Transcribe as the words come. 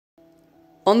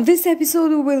On this episode,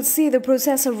 we will see the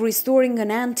process of restoring an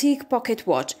antique pocket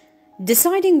watch.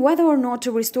 Deciding whether or not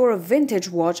to restore a vintage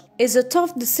watch is a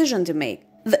tough decision to make.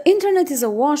 The internet is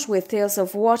awash with tales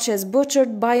of watches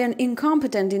butchered by an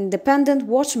incompetent independent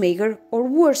watchmaker, or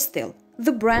worse still,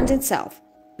 the brand itself.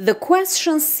 The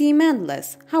questions seem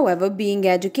endless, however, being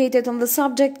educated on the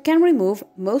subject can remove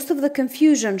most of the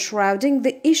confusion shrouding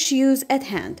the issues at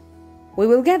hand. We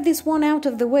will get this one out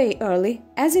of the way early,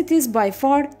 as it is by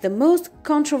far the most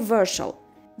controversial.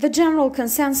 The general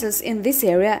consensus in this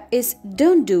area is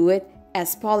don't do it,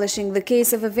 as polishing the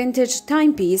case of a vintage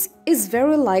timepiece is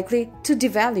very likely to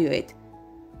devalue it.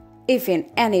 If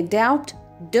in any doubt,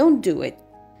 don't do it.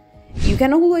 You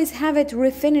can always have it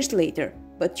refinished later,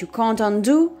 but you can't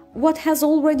undo what has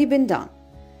already been done.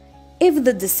 If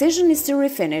the decision is to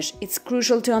refinish, it's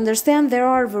crucial to understand there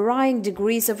are varying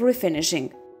degrees of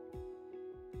refinishing.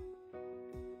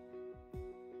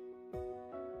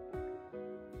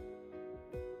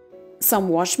 Some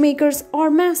watchmakers are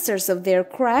masters of their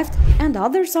craft and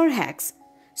others are hacks.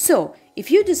 So,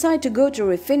 if you decide to go to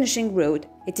refinishing road,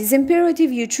 it is imperative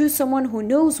you choose someone who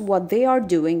knows what they are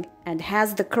doing and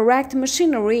has the correct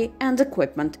machinery and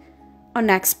equipment. An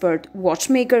expert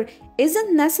watchmaker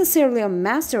isn't necessarily a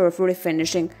master of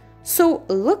refinishing, so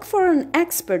look for an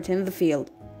expert in the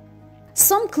field.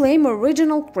 Some claim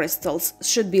original crystals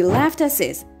should be left as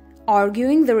is,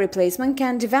 arguing the replacement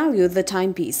can devalue the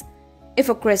timepiece. If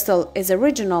a crystal is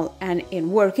original and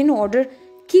in working order,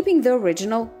 keeping the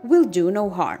original will do no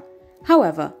harm.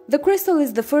 However, the crystal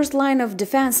is the first line of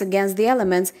defense against the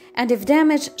elements, and if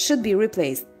damaged, should be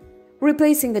replaced.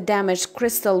 Replacing a damaged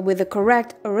crystal with a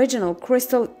correct original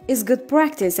crystal is good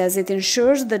practice, as it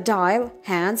ensures the dial,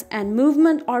 hands, and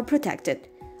movement are protected.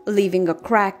 Leaving a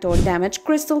cracked or damaged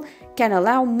crystal can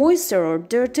allow moisture or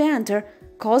dirt to enter,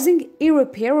 causing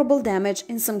irreparable damage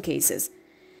in some cases.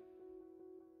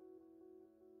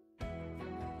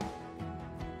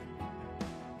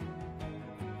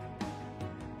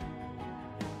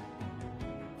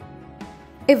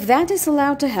 If that is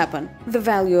allowed to happen, the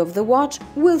value of the watch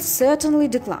will certainly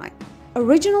decline.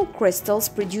 Original crystals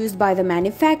produced by the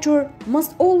manufacturer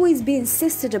must always be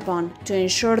insisted upon to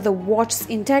ensure the watch's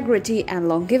integrity and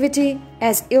longevity,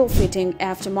 as ill-fitting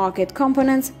aftermarket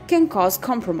components can cause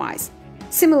compromise.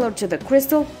 Similar to the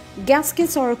crystal,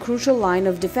 gaskets are a crucial line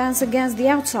of defense against the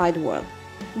outside world.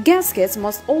 Gaskets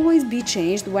must always be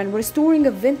changed when restoring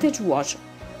a vintage watch,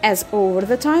 as over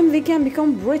the time they can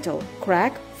become brittle,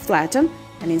 crack, flatten,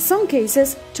 and in some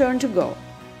cases turn to gold.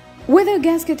 Whether a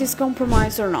gasket is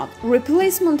compromised or not,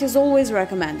 replacement is always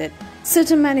recommended.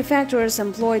 Certain manufacturers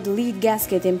employed lead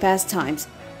gasket in past times.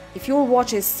 If your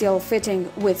watch is still fitting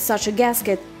with such a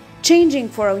gasket, changing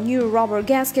for a new rubber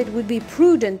gasket would be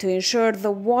prudent to ensure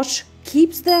the watch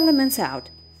keeps the elements out.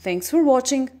 Thanks for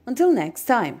watching, until next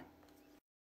time.